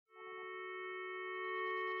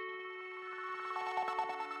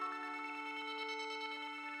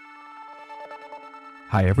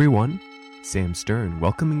Hi, everyone. Sam Stern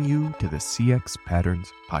welcoming you to the CX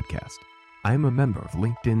Patterns podcast. I am a member of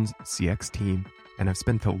LinkedIn's CX team, and I've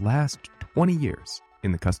spent the last 20 years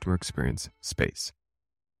in the customer experience space.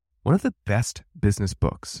 One of the best business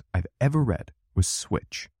books I've ever read was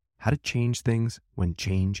Switch: How to Change Things When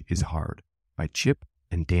Change is Hard by Chip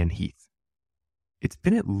and Dan Heath. It's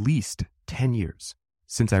been at least 10 years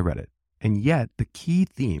since I read it, and yet the key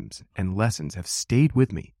themes and lessons have stayed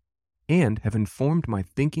with me and have informed my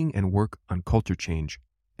thinking and work on culture change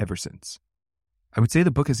ever since. I would say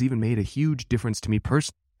the book has even made a huge difference to me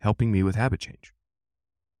personally, helping me with habit change.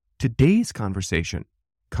 Today's conversation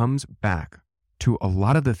comes back to a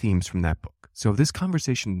lot of the themes from that book. So if this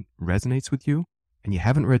conversation resonates with you and you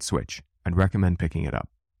haven't read Switch, I'd recommend picking it up.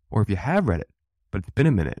 Or if you have read it, but it's been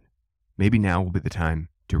a minute, maybe now will be the time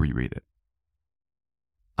to reread it.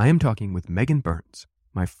 I am talking with Megan Burns,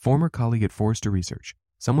 my former colleague at Forrester Research,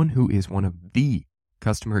 someone who is one of the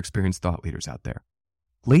customer experience thought leaders out there.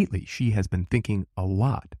 Lately, she has been thinking a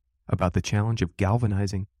lot about the challenge of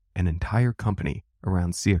galvanizing an entire company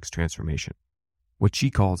around CX transformation, what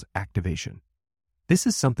she calls activation. This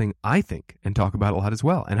is something I think and talk about a lot as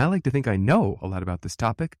well, and I like to think I know a lot about this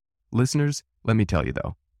topic. Listeners, let me tell you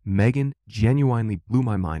though, Megan genuinely blew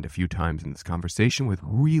my mind a few times in this conversation with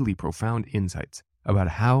really profound insights about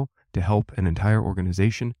how to help an entire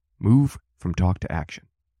organization move from talk to action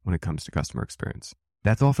when it comes to customer experience.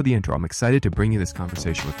 That's all for the intro. I'm excited to bring you this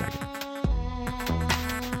conversation with Megan.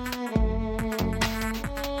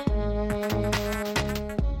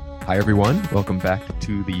 Hi, everyone. Welcome back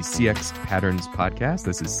to the CX Patterns podcast.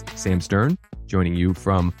 This is Sam Stern, joining you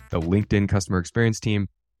from the LinkedIn customer experience team.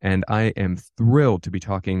 And I am thrilled to be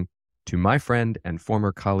talking to my friend and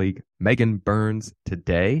former colleague, Megan Burns,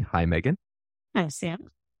 today. Hi, Megan. Hi, Sam.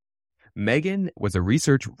 Megan was a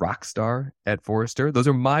research rock star at Forrester. Those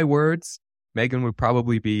are my words. Megan would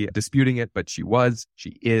probably be disputing it, but she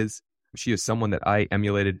is. She is someone that I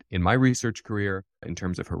emulated in my research career in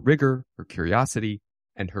terms of her rigor, her curiosity,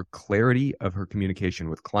 and her clarity of her communication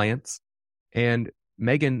with clients. And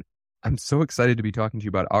Megan, I'm so excited to be talking to you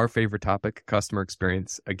about our favorite topic, customer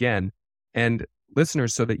experience, again. And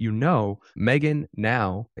listeners, so that you know, Megan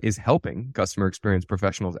now is helping customer experience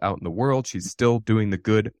professionals out in the world. She's still doing the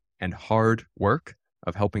good and hard work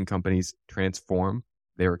of helping companies transform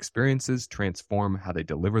their experiences, transform how they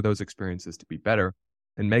deliver those experiences to be better.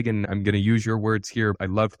 And Megan, I'm going to use your words here. I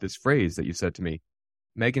loved this phrase that you said to me.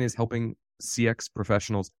 Megan is helping CX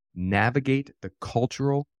professionals navigate the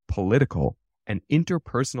cultural, political, and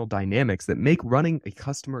interpersonal dynamics that make running a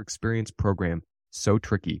customer experience program so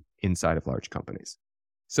tricky inside of large companies.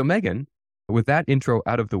 So Megan, with that intro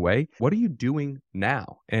out of the way, what are you doing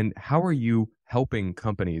now? And how are you helping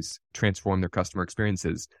companies transform their customer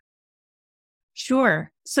experiences? Sure.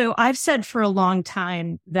 So I've said for a long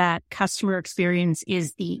time that customer experience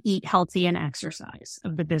is the eat healthy and exercise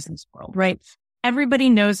of the business world, right? Everybody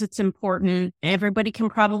knows it's important. Everybody can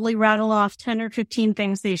probably rattle off 10 or 15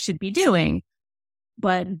 things they should be doing.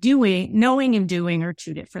 But knowing and doing are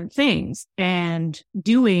two different things. And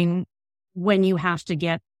doing when you have to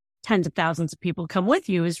get tens of thousands of people come with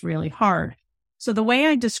you is really hard. So the way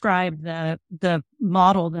I describe the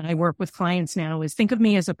model that I work with clients now is think of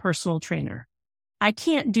me as a personal trainer. I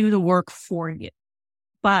can't do the work for you,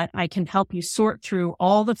 but I can help you sort through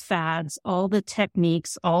all the fads, all the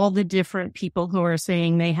techniques, all the different people who are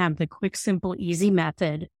saying they have the quick, simple, easy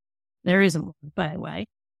method. There isn't one, by the way.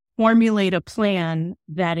 Formulate a plan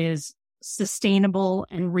that is sustainable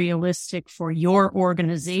and realistic for your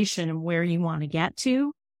organization and where you want to get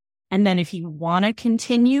to. And then if you want to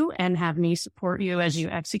continue and have me support you as you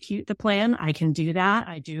execute the plan, I can do that.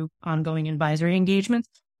 I do ongoing advisory engagements.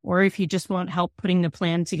 Or if you just want help putting the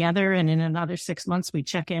plan together and in another 6 months, we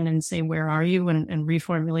check in and say, where are you? And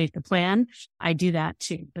reformulate the plan. I do that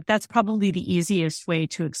too. But that's probably the easiest way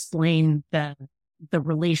to explain the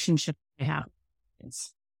relationship I have.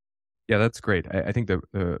 Yeah, that's great. I think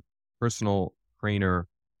the personal trainer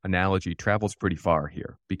analogy travels pretty far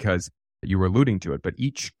here because you were alluding to it, but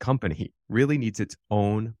each company really needs its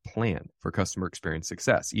own plan for customer experience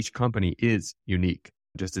success. Each company is unique,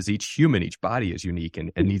 just as each human, each body is unique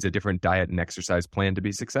and needs a different diet and exercise plan to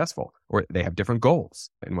be successful, or they have different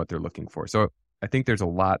goals in what they're looking for. So I think there's a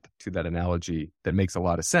lot to that analogy that makes a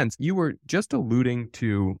lot of sense. You were just alluding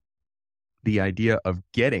to the idea of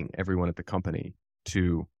getting everyone at the company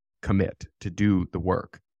to commit, to do the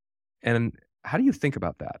work. And how do you think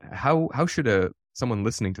about that? How should someone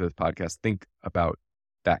listening to this podcast think about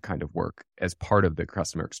that kind of work as part of the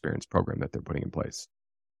customer experience program that they're putting in place?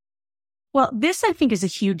 Well, this I think is a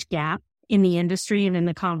huge gap in the industry and in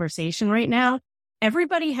the conversation right now.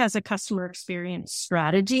 everybody has a customer experience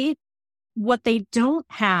strategy. What they don't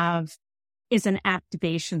have is an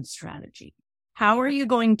activation strategy. How are you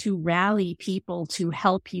going to rally people to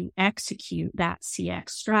help you execute that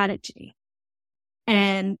CX strategy?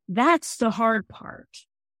 And that's the hard part.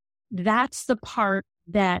 That's the part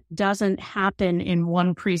that doesn't happen in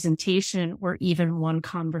one presentation or even one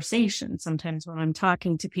conversation. Sometimes when I'm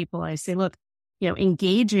talking to people, I say, look,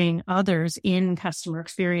 engaging others in customer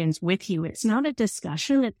experience with you, it's not a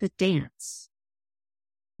discussion, it's a dance.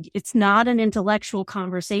 It's not an intellectual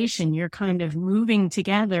conversation. You're kind of moving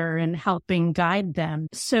together and helping guide them.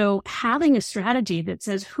 So having a strategy that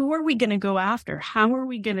says, who are we going to go after? How are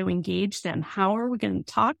we going to engage them? How are we going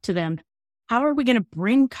to talk to them? How are we going to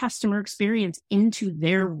bring customer experience into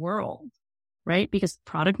their world, right? Because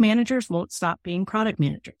product managers won't stop being product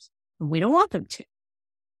managers. We don't want them to.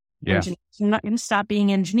 Yeah. Engineers are not going to stop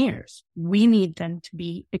being engineers. We need them to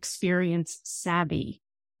be experience savvy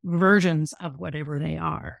versions of whatever they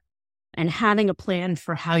are. And having a plan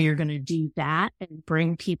for how you're going to do that and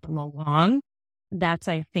bring people along, that's,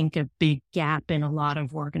 I think, a big gap in a lot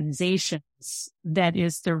of organizations. That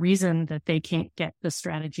is the reason that they can't get the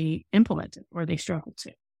strategy implemented or they struggle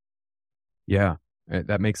to. Yeah,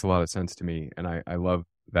 that makes a lot of sense to me. And I love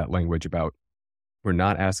that language about we're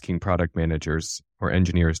not asking product managers or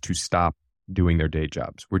engineers to stop doing their day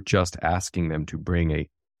jobs. We're just asking them to bring a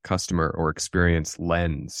customer or experience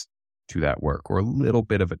lens to that work, or a little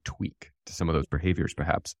bit of a tweak to some of those behaviors,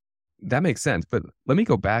 perhaps. That makes sense. But let me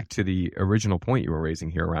go back to the original point you were raising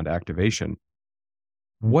here around activation.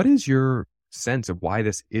 What is your sense of why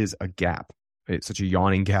this is a gap? It's such a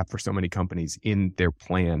yawning gap for so many companies in their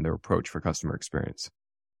plan, their approach for customer experience.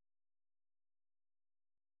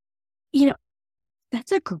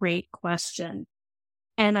 That's a great question.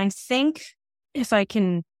 And I think if I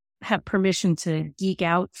can have permission to geek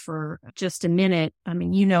out for just a minute, I'm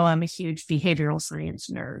a huge behavioral science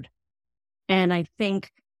nerd. And I think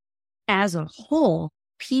as a whole,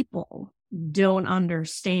 people don't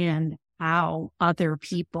understand how other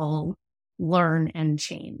people learn and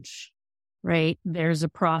change, right? There's a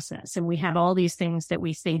process and we have all these things that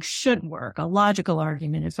we think should work. A logical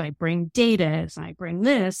argument, if I bring data, if I bring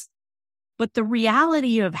this, but the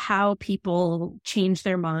reality of how people change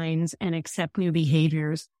their minds and accept new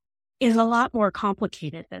behaviors is a lot more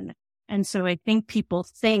complicated than that. And so I think people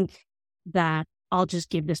think that I'll just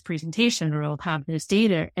give this presentation or I'll have this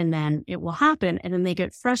data and then it will happen. And then they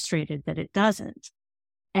get frustrated that it doesn't.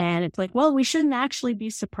 And it's like, well, we shouldn't actually be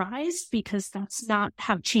surprised because that's not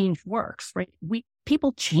how change works, right?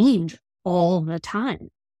 People change all the time.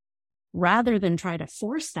 Rather than try to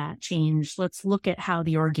force that change, let's look at how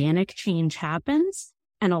the organic change happens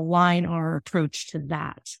and align our approach to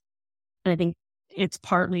that. And I think it's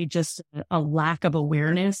partly just a lack of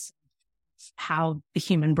awareness of how the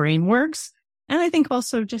human brain works. And I think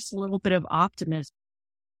also just a little bit of optimism.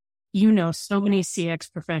 So many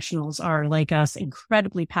CX professionals are like us,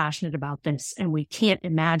 incredibly passionate about this, and we can't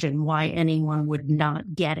imagine why anyone would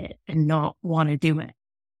not get it and not want to do it.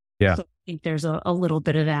 Yeah. So I think there's a little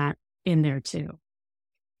bit of that in there too.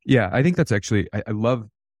 Yeah, I think that's actually, I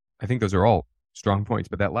think those are all strong points,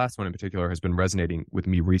 but that last one in particular has been resonating with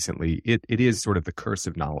me recently. It is sort of the curse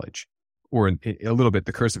of knowledge, or a little bit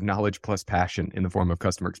the curse of knowledge plus passion in the form of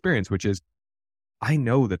customer experience, which is, I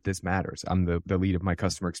know that this matters. I'm the lead of my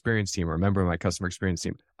customer experience team or a member of my customer experience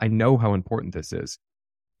team. I know how important this is.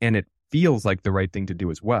 And it feels like the right thing to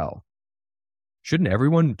do as well. Shouldn't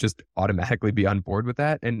everyone just automatically be on board with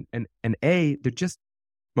that? And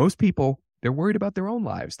most people, they're worried about their own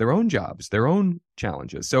lives, their own jobs, their own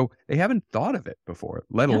challenges. So they haven't thought of it before,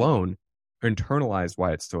 let alone internalized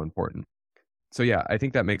why it's so important. So yeah, I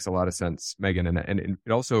think that makes a lot of sense, Megan. And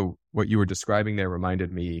it also, what you were describing there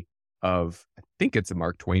reminded me of, I think it's a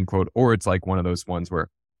Mark Twain quote, or it's like one of those ones where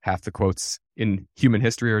half the quotes in human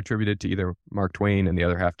history are attributed to either Mark Twain and the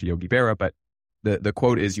other half to Yogi Berra. But the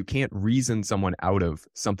quote is, you can't reason someone out of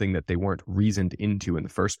something that they weren't reasoned into in the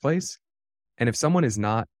first place. And if someone is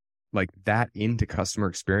not like that into customer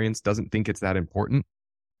experience, doesn't think it's that important,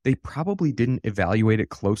 they probably didn't evaluate it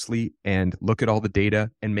closely and look at all the data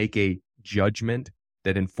and make a judgment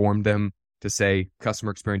that informed them to say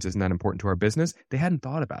customer experience isn't that important to our business. They hadn't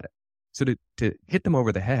thought about it. So to hit them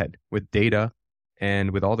over the head with data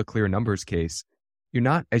and with all the clear numbers case, you're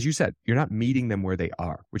not, as you said, you're not meeting them where they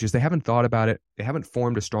are, which is they haven't thought about it. They haven't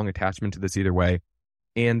formed a strong attachment to this either way.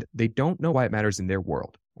 And they don't know why it matters in their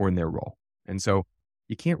world or in their role. And so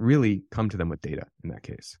you can't really come to them with data in that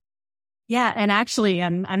case. Yeah. And actually,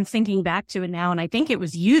 I'm thinking back to it now, and I think it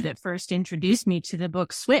was you that first introduced me to the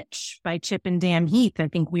book Switch by Chip and Dan Heath. I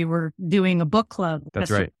think we were doing a book club. That's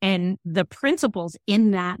right. And the principles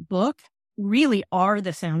in that book really are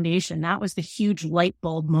the foundation. That was the huge light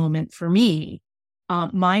bulb moment for me.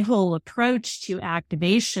 My whole approach to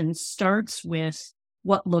activation starts with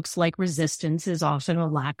what looks like resistance is often a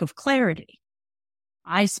lack of clarity.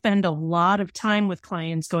 I spend a lot of time with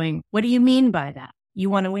clients going, what do you mean by that? You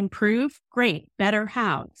want to improve? Great. Better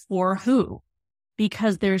how? For who?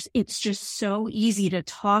 Because it's just so easy to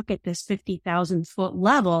talk at this 50,000 foot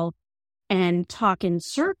level and talk in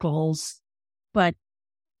circles, but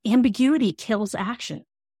ambiguity kills action.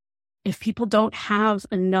 If people don't have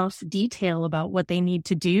enough detail about what they need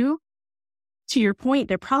to do, to your point,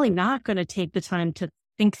 they're probably not going to take the time to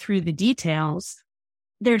think through the details.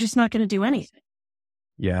 They're just not going to do anything.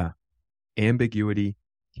 Yeah. Ambiguity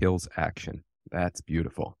kills action. That's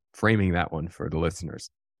beautiful. Framing that one for the listeners.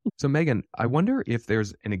 So Megan, I wonder if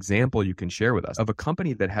there's an example you can share with us of a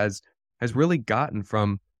company that has really gotten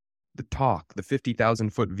from the talk, the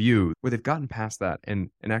 50,000 foot view, where they've gotten past that and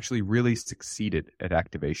actually really succeeded at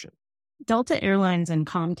activation. Delta Airlines and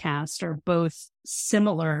Comcast are both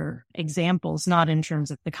similar examples, not in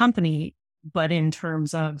terms of the company, but in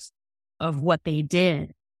terms of what they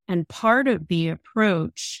did. And part of the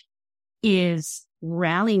approach is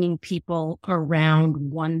rallying people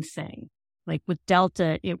around one thing. Like with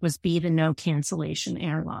Delta, it was be the no cancellation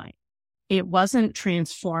airline. It wasn't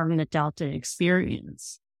transform the Delta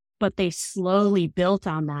experience, but they slowly built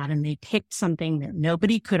on that and they picked something that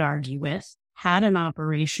nobody could argue with, had an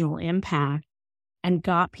operational impact, and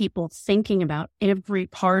got people thinking about every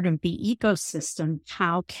part of the ecosystem.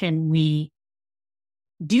 How can we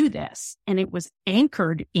do this? And it was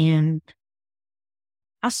anchored in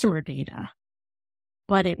customer data,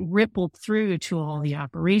 but it rippled through to all the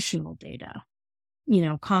operational data. You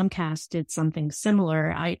know, Comcast did something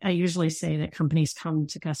similar. I usually say that companies come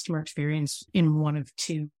to customer experience in one of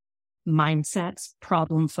two mindsets: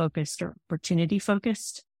 problem-focused or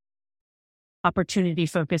opportunity-focused.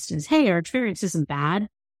 Opportunity-focused is, hey, our experience isn't bad,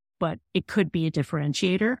 but it could be a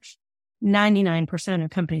differentiator. 99%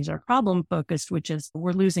 of companies are problem-focused, which is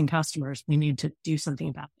we're losing customers. We need to do something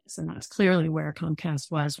about this. And that's clearly where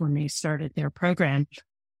Comcast was when they started their program.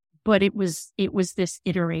 But it was this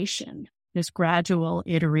iteration, this gradual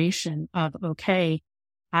iteration of, okay,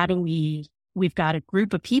 how do we've got a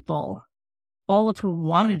group of people, all of whom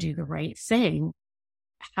want to do the right thing.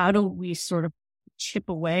 How do we sort of chip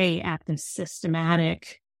away at the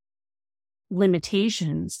systematic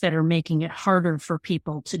limitations that are making it harder for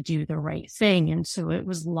people to do the right thing? And so it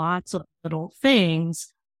was lots of little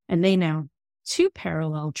things. And they now two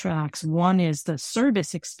parallel tracks. One is the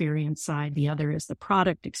service experience side. The other is the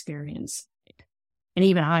product experience. And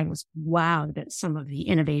even I was wowed at some of the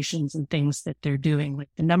innovations and things that they're doing, like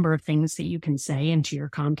the number of things that you can say into your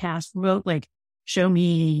Comcast remote, like show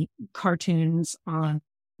me cartoons on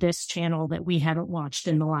this channel that we haven't watched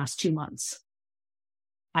in the last 2 months.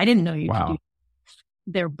 I didn't know you could do.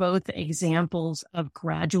 They're both examples of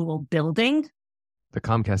gradual building. The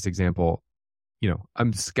Comcast example, you know,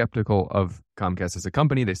 I'm skeptical of Comcast as a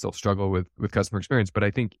company. They still struggle with customer experience, but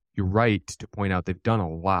I think you're right to point out they've done a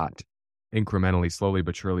lot incrementally, slowly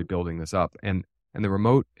but surely building this up. And the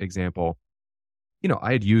remote example, you know,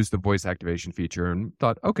 I had used the voice activation feature and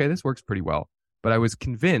thought, okay, this works pretty well. But I was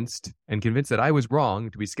convinced that I was wrong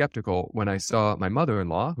to be skeptical when I saw my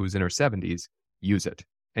mother-in-law, who's in her 70s, use it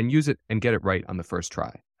and get it right on the first try.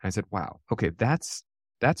 And I said, wow, okay, that's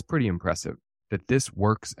pretty impressive that this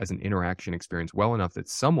works as an interaction experience well enough that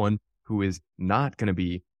someone who is not going to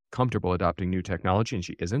be comfortable adopting new technology, and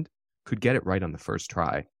she isn't, could get it right on the first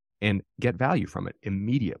try and get value from it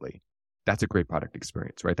immediately. That's a great product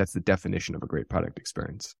experience, right? That's the definition of a great product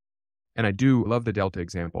experience. And I do love the Delta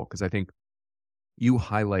example because I think you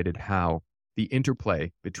highlighted how the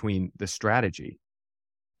interplay between the strategy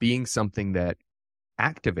being something that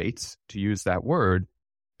activates, to use that word,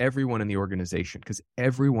 everyone in the organization, because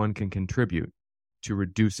everyone can contribute to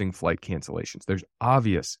reducing flight cancellations. There's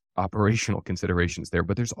obvious operational considerations there,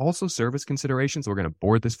 but there's also service considerations. We're going to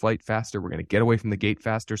board this flight faster. We're going to get away from the gate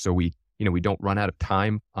faster so we don't run out of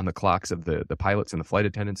time on the clocks of the pilots and the flight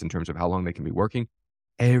attendants in terms of how long they can be working.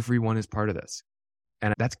 Everyone is part of this.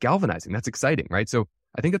 And that's galvanizing. That's exciting, right? So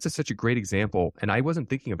I think that's such a great example. And I wasn't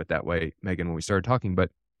thinking of it that way, Megan, when we started talking, but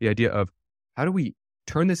the idea of how do we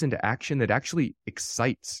turn this into action that actually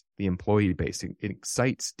excites the employee base. It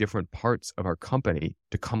excites different parts of our company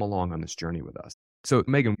to come along on this journey with us. So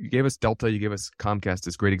Megan, you gave us Delta, you gave us Comcast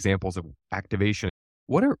as great examples of activation.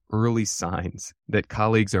 What are early signs that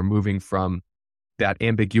colleagues are moving from that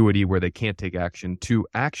ambiguity where they can't take action to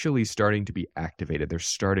actually starting to be activated. They're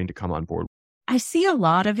starting to come on board. I see a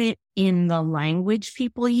lot of it in the language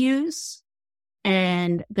people use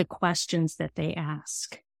and the questions that they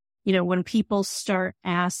ask. When people start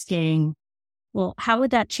asking, well, how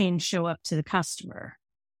would that change show up to the customer?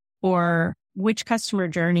 Or which customer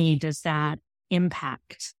journey does that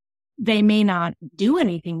impact? They may not do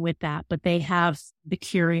anything with that, but they have the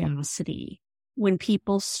curiosity. When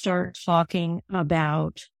people start talking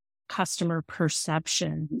about customer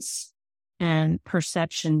perceptions and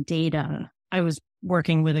perception data, I was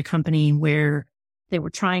working with a company where they were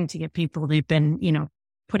trying to get people, they've been,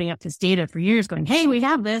 putting up this data for years going, hey, we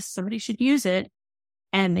have this, somebody should use it.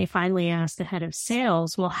 And they finally asked the head of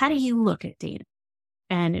sales, well, how do you look at data?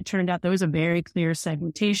 And it turned out there was a very clear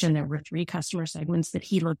segmentation. There were 3 customer segments that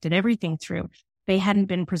he looked at everything through. They hadn't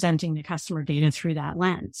been presenting the customer data through that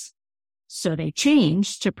lens. So they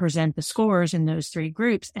changed to present the scores in those 3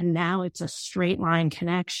 groups. And now it's a straight line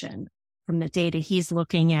connection from the data he's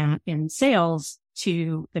looking at in sales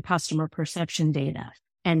to the customer perception data.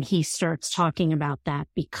 And he starts talking about that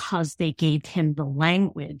because they gave him the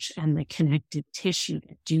language and the connective tissue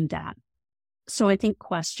to do that. So I think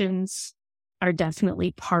questions are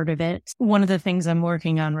definitely part of it. One of the things I'm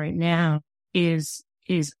working on right now is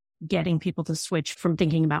getting people to switch from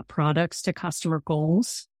thinking about products to customer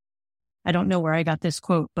goals. I don't know where I got this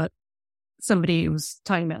quote, but somebody was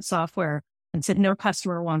talking about software and said, no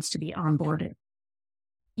customer wants to be onboarded.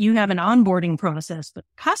 You have an onboarding process, but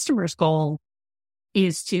the customer's goal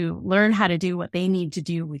is to learn how to do what they need to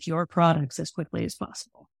do with your products as quickly as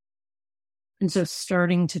possible. And so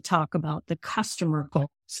starting to talk about the customer goals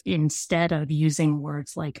instead of using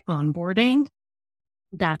words like onboarding,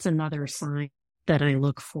 that's another sign that I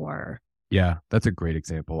look for. Yeah, that's a great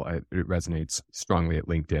example. It resonates strongly at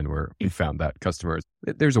LinkedIn where we found that customers,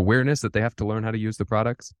 there's awareness that they have to learn how to use the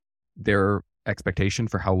products. Their expectation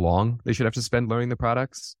for how long they should have to spend learning the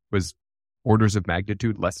products was orders of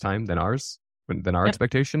magnitude less time than our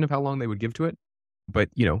expectation of how long they would give to it. But,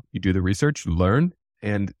 you do the research, learn,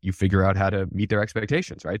 and you figure out how to meet their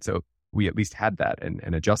expectations, right? So we at least had that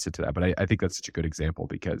and adjusted to that. But I think that's such a good example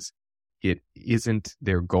because it isn't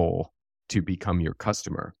their goal to become your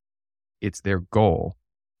customer. It's their goal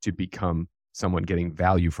to become someone getting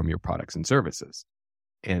value from your products and services.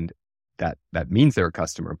 And that means they're a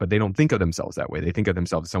customer, but they don't think of themselves that way. They think of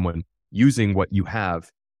themselves as someone using what you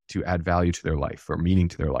have to add value to their life or meaning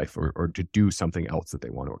to their life or to do something else that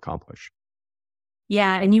they want to accomplish.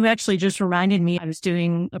 Yeah. And you actually just reminded me, I was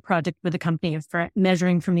doing a project with a company of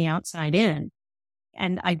measuring from the outside in.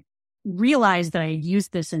 And I realized that I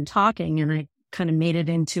used this in talking and I kind of made it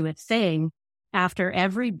into a thing. After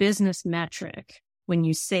every business metric, when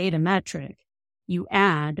you say the metric, you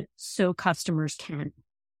add so customers can.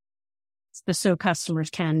 It's the so customers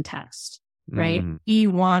can test, right?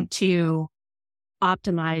 You want to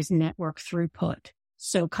optimize network throughput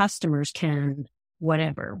so customers can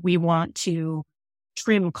whatever. We want to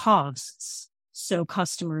trim costs so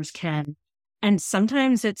customers can. And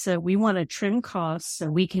sometimes we want to trim costs so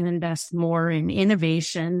we can invest more in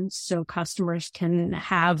innovation so customers can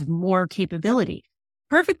have more capability.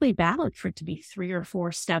 Perfectly valid for it to be 3 or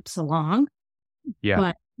 4 steps along. Yeah.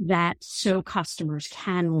 But that so customers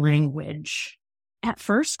can language. At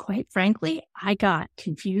first, quite frankly, I got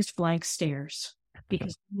confused blank stares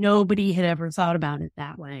because nobody had ever thought about it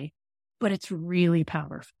that way. But it's really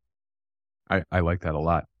powerful. I like that a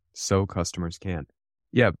lot. So customers can.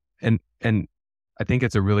 Yeah. And I think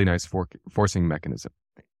it's a really nice forcing mechanism.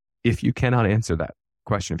 If you cannot answer that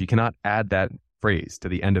question, if you cannot add that phrase to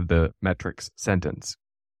the end of the metrics sentence,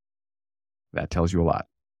 that tells you a lot.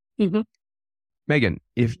 Mm-hmm. Megan,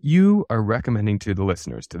 if you are recommending to the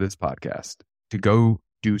listeners to this podcast to go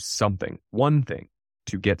do something, one thing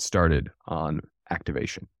to get started on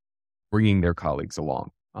activation, bringing their colleagues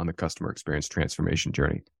along on the customer experience transformation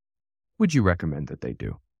journey, would you recommend that they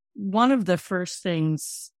do? One of the first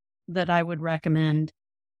things that I would recommend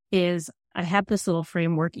is I have this little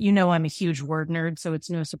framework. I'm a huge word nerd, so it's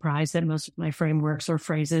no surprise that most of my frameworks are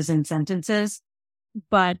phrases and sentences,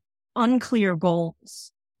 but unclear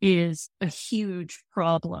goals is a huge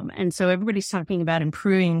problem. And so everybody's talking about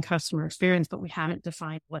improving customer experience, but we haven't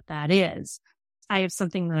defined what that is. I have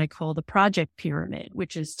something that I call the project pyramid,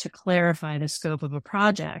 which is to clarify the scope of a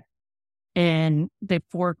project. And the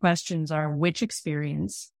 4 questions are which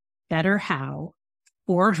experience, better how,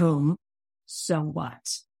 for whom, so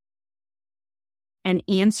what? And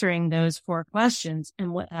answering those 4 questions.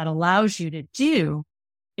 And what that allows you to do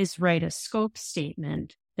is write a scope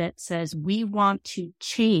statement that says, we want to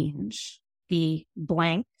change the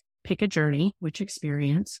blank, pick a journey, which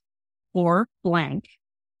experience, or blank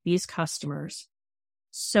these customers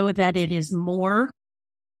so that it is more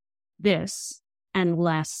this and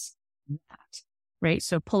less that, right?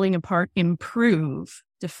 So pulling apart improve,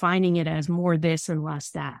 defining it as more this and less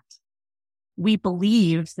that. We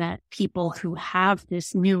believe that people who have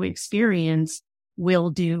this new experience will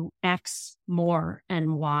do X more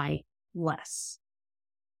and Y less.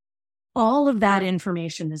 All of that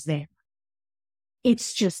information is there.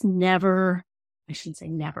 It's just never, I shouldn't say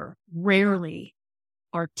never, rarely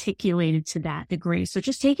articulated to that degree. So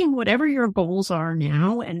just taking whatever your goals are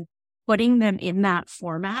now and putting them in that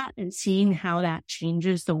format and seeing how that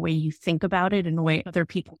changes the way you think about it and the way other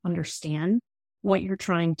people understand what you're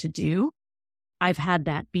trying to do. I've had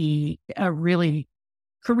that be a really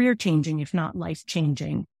career-changing, if not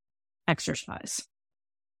life-changing exercise.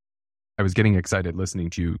 I was getting excited listening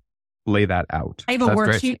to you lay that out. I have a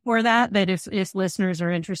worksheet for that if listeners are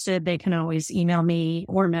interested, they can always email me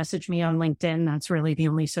or message me on LinkedIn. That's really the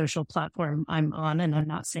only social platform I'm on. And I'm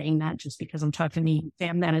not saying that just because I'm talking to you,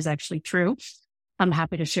 Sam. That is actually true. I'm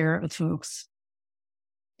happy to share it with folks.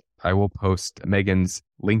 I will post Megan's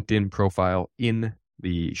LinkedIn profile in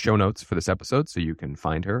the show notes for this episode so you can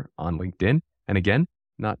find her on LinkedIn. And again,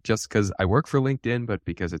 not just because I work for LinkedIn, but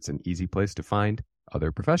because it's an easy place to find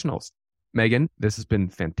other professionals. Megan, this has been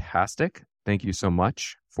fantastic. Thank you so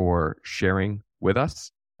much for sharing with us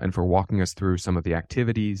and for walking us through some of the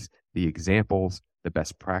activities, the examples, the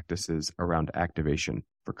best practices around activation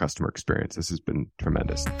for customer experience. This has been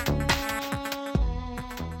tremendous.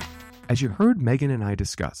 As you heard Megan and I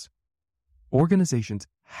discuss, organizations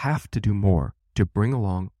have to do more to bring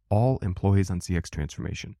along all employees on CX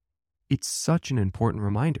transformation. It's such an important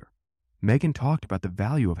reminder. Megan talked about the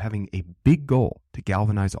value of having a big goal to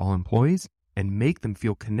galvanize all employees and make them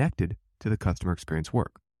feel connected to the customer experience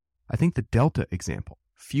work. I think the Delta example,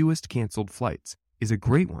 fewest canceled flights, is a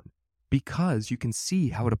great one because you can see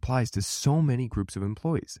how it applies to so many groups of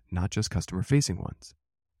employees, not just customer-facing ones.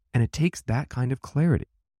 And it takes that kind of clarity,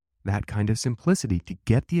 that kind of simplicity to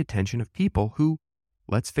get the attention of people who,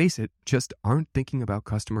 let's face it, just aren't thinking about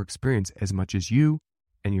customer experience as much as you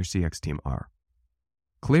and your CX team are.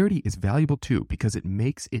 Clarity is valuable too because it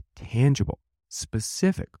makes it tangible,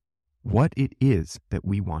 specific, what it is that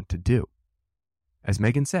we want to do. As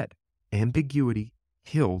Megan said, ambiguity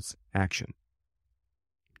kills action.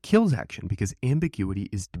 It kills action because ambiguity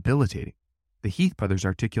is debilitating. The Heath brothers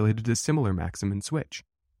articulated a similar maxim in Switch.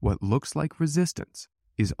 What looks like resistance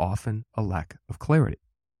is often a lack of clarity.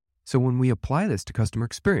 So when we apply this to customer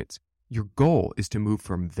experience, your goal is to move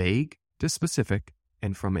from vague to specific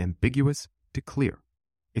and from ambiguous to clear.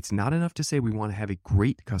 It's not enough to say we want to have a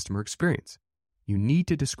great customer experience. You need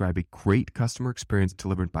to describe a great customer experience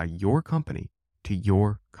delivered by your company to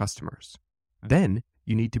your customers. Then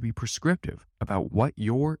you need to be prescriptive about what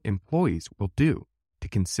your employees will do to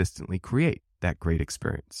consistently create that great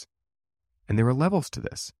experience. And there are levels to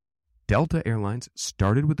this. Delta Airlines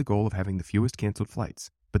started with the goal of having the fewest canceled flights,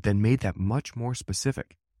 but then made that much more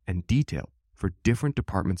specific and detailed for different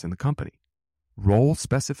departments in the company. Role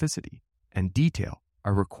specificity and detail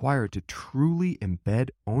are required to truly embed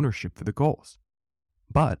ownership for the goals.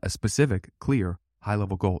 But a specific, clear,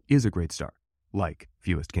 high-level goal is a great start, like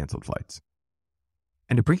fewest canceled flights.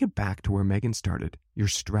 And to bring it back to where Megan started, your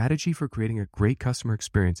strategy for creating a great customer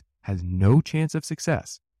experience has no chance of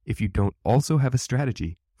success if you don't also have a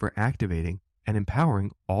strategy for activating and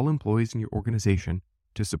empowering all employees in your organization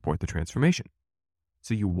to support the transformation.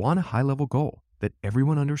 So you want a high-level goal that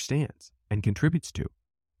everyone understands and contributes to,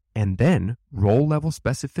 and then role-level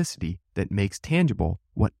specificity that makes tangible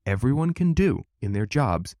what everyone can do in their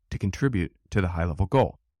jobs to contribute to the high-level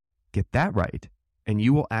goal. Get that right, and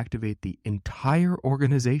you will activate the entire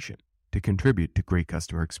organization to contribute to great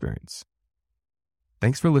customer experience.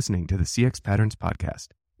 Thanks for listening to the CX Patterns podcast.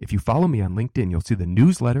 If you follow me on LinkedIn, you'll see the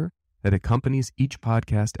newsletter that accompanies each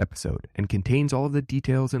podcast episode and contains all of the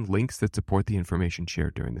details and links that support the information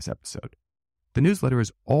shared during this episode. The newsletter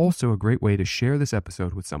is also a great way to share this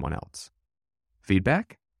episode with someone else.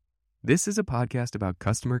 Feedback? This is a podcast about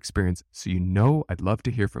customer experience, so you know I'd love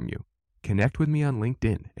to hear from you. Connect with me on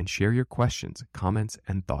LinkedIn and share your questions, comments,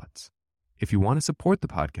 and thoughts. If you want to support the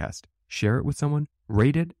podcast, share it with someone,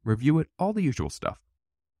 rate it, review it, all the usual stuff.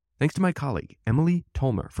 Thanks to my colleague, Emily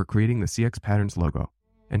Tolmer, for creating the CX Patterns logo,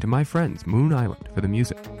 and to my friends, Moon Island, for the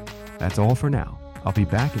music. That's all for now. I'll be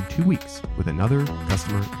back in 2 weeks with another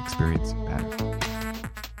customer experience pattern.